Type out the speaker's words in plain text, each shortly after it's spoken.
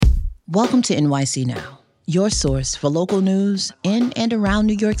Welcome to NYC Now, your source for local news in and around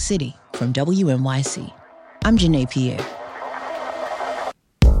New York City from WNYC. I'm Janae Pierre.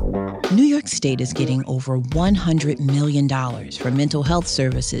 New York State is getting over $100 million for mental health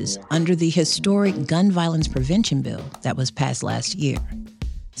services under the historic gun violence prevention bill that was passed last year.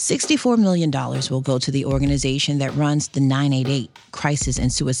 $64 million will go to the organization that runs the 988 Crisis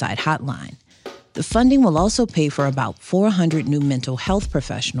and Suicide Hotline. The funding will also pay for about 400 new mental health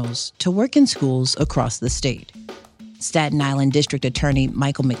professionals to work in schools across the state. Staten Island District Attorney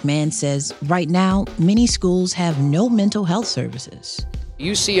Michael McMahon says right now, many schools have no mental health services.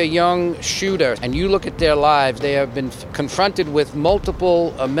 You see a young shooter and you look at their lives, they have been confronted with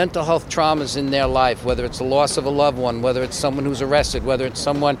multiple mental health traumas in their life, whether it's the loss of a loved one, whether it's someone who's arrested, whether it's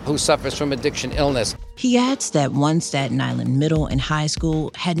someone who suffers from addiction illness. He adds that one Staten Island middle and high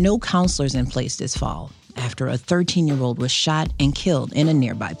school had no counselors in place this fall after a 13-year-old was shot and killed in a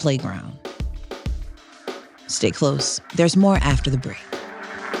nearby playground. Stay close. There's more after the break.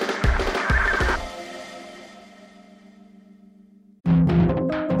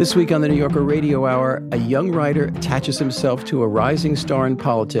 This week on the New Yorker Radio Hour, a young writer attaches himself to a rising star in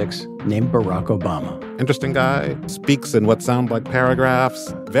politics named Barack Obama. Interesting guy, speaks in what sound like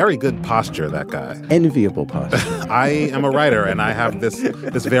paragraphs. Very good posture, that guy. Enviable posture. I am a writer, and I have this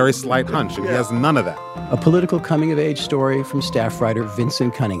very slight hunch, and he has none of that. A political coming-of-age story from staff writer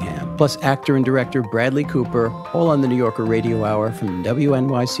Vincent Cunningham, plus actor and director Bradley Cooper, all on the New Yorker Radio Hour from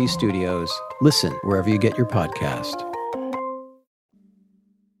WNYC Studios. Listen wherever you get your podcast.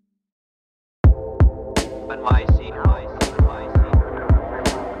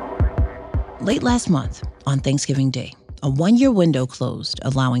 Late last month, on Thanksgiving Day, a one-year window closed,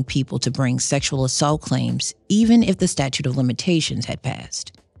 allowing people to bring sexual assault claims even if the statute of limitations had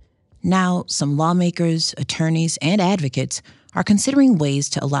passed. Now, some lawmakers, attorneys, and advocates are considering ways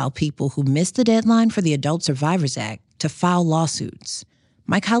to allow people who missed the deadline for the Adult Survivors Act to file lawsuits.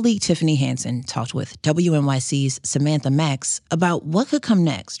 My colleague Tiffany Hanssen talked with WNYC's Samantha Max about what could come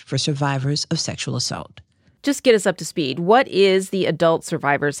next for survivors of sexual assault. Just get us up to speed. What is the Adult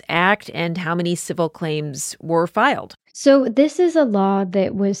Survivors Act and how many civil claims were filed? So this is a law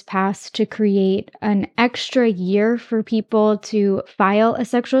that was passed to create an extra year for people to file a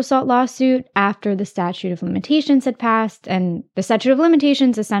sexual assault lawsuit after the statute of limitations had passed. And the statute of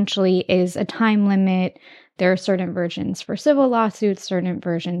limitations essentially is a time limit. There are certain versions for civil lawsuits, certain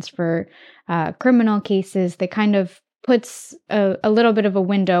versions for criminal cases that kind of puts a little bit of a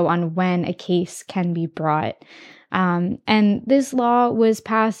window on when a case can be brought. And this law was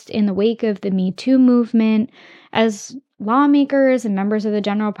passed in the wake of the Me Too movement, as lawmakers and members of the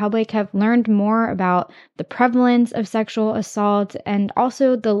general public have learned more about the prevalence of sexual assault and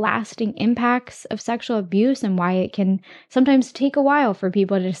also the lasting impacts of sexual abuse and why it can sometimes take a while for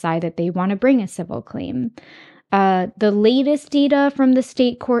people to decide that they want to bring a civil claim. The latest data from the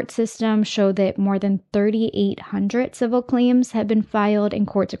state court system show that more than 3,800 civil claims have been filed in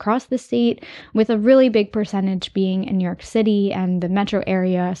courts across the state, with a really big percentage being in New York City and the metro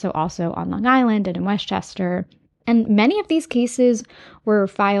area, so also on Long Island and in Westchester. And many of these cases were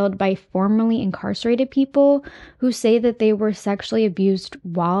filed by formerly incarcerated people who say that they were sexually abused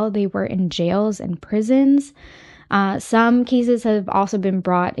while they were in jails and prisons. Some cases have also been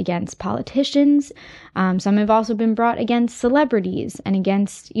brought against politicians. Some have also been brought against celebrities and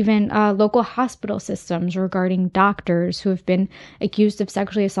against even local hospital systems regarding doctors who have been accused of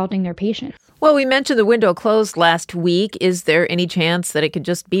sexually assaulting their patients. Well, we mentioned the window closed last week. Is there any chance that it could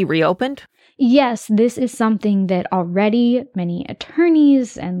just be reopened? Yes, this is something that already many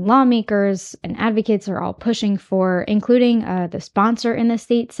attorneys and lawmakers and advocates are all pushing for, including the sponsor in the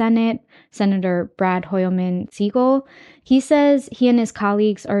state Senate, Senator Brad Hoylman-Siegel. He says he and his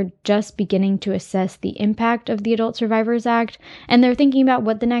colleagues are just beginning to assess the impact of the Adult Survivors Act, and they're thinking about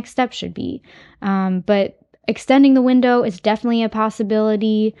what the next step should be. But extending the window is definitely a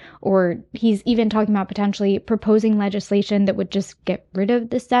possibility, or he's even talking about potentially proposing legislation that would just get rid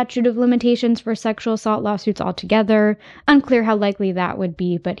of the statute of limitations for sexual assault lawsuits altogether. Unclear how likely that would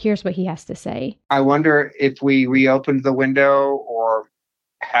be, but here's what he has to say. I wonder if we reopened the window or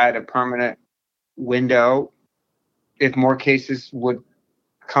had a permanent window, if more cases would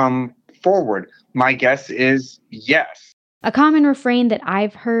come forward. My guess is yes. A common refrain that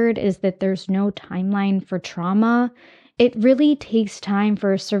I've heard is that there's no timeline for trauma. It really takes time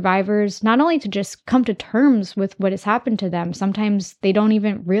for survivors not only to just come to terms with what has happened to them. Sometimes they don't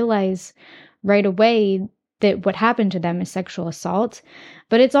even realize right away that what happened to them is sexual assault.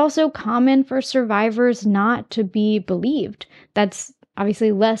 But it's also common for survivors not to be believed. That's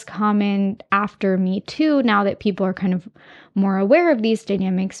obviously less common after Me Too, now that people are kind of more aware of these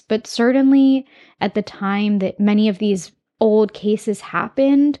dynamics. But certainly at the time that many of these old cases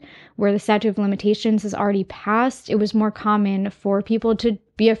happened, where the statute of limitations has already passed, it was more common for people to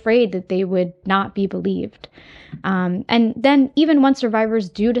be afraid that they would not be believed. And then even once survivors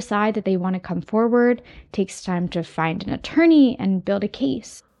do decide that they want to come forward, it takes time to find an attorney and build a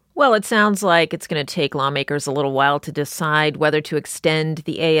case. Well, it sounds like it's going to take lawmakers a little while to decide whether to extend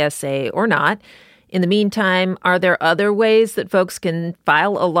the ASA or not. In the meantime, are there other ways that folks can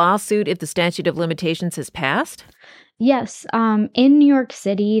file a lawsuit if the statute of limitations has passed? Yes. In New York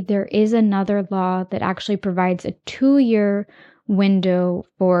City, there is another law that actually provides a 2-year window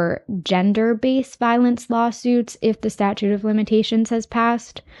for gender-based violence lawsuits if the statute of limitations has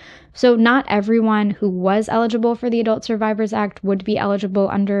passed. So not everyone who was eligible for the Adult Survivors Act would be eligible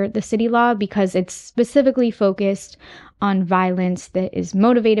under the city law, because it's specifically focused on violence that is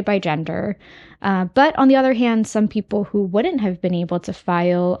motivated by gender. But on the other hand, some people who wouldn't have been able to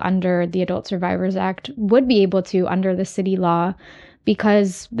file under the Adult Survivors Act would be able to under the city law,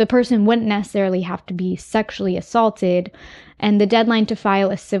 because the person wouldn't necessarily have to be sexually assaulted. And the deadline to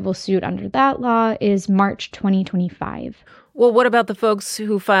file a civil suit under that law is March 2025. Well, what about the folks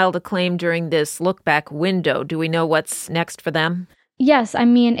who filed a claim during this look-back window? Do we know what's next for them? Yes, I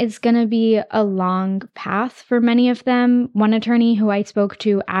mean, it's going to be a long path for many of them. One attorney who I spoke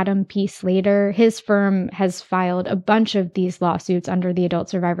to, Adam P. Slater, his firm has filed a bunch of these lawsuits under the Adult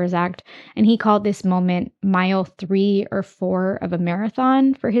Survivors Act, and he called this moment mile 3 or 4 of a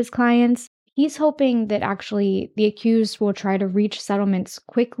marathon for his clients. He's hoping that actually the accused will try to reach settlements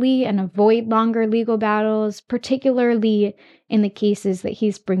quickly and avoid longer legal battles, particularly in the cases that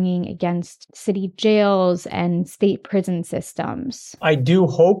he's bringing against city jails and state prison systems. I do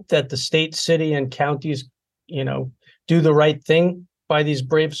hope that the state, city, and counties, do the right thing by these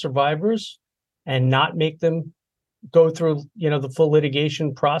brave survivors and not make them go through, the full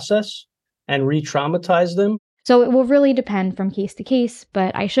litigation process and re-traumatize them. So it will really depend from case to case,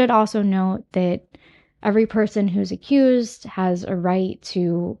 but I should also note that every person who's accused has a right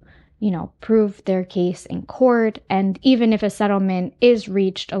to, prove their case in court. And even if a settlement is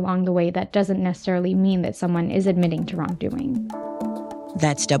reached along the way, that doesn't necessarily mean that someone is admitting to wrongdoing.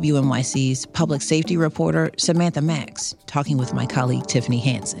 That's WNYC's public safety reporter, Samantha Max, talking with my colleague, Tiffany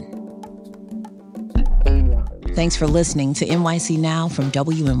Hanssen. Thanks for listening to NYC Now from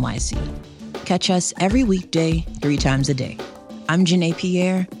WNYC. Catch us every weekday, 3 times a day. I'm Janae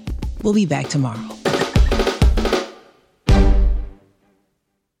Pierre. We'll be back tomorrow.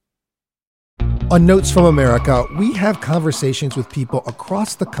 On Notes from America, we have conversations with people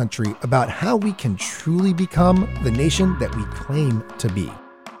across the country about how we can truly become the nation that we claim to be.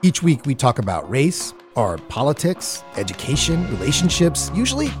 Each week, we talk about race, our politics, education, relationships,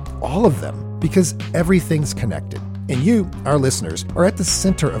 usually all of them, because everything's connected. And you, our listeners, are at the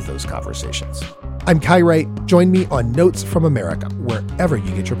center of those conversations. I'm Kai Wright. Join me on Notes from America, wherever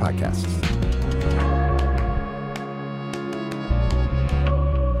you get your podcasts.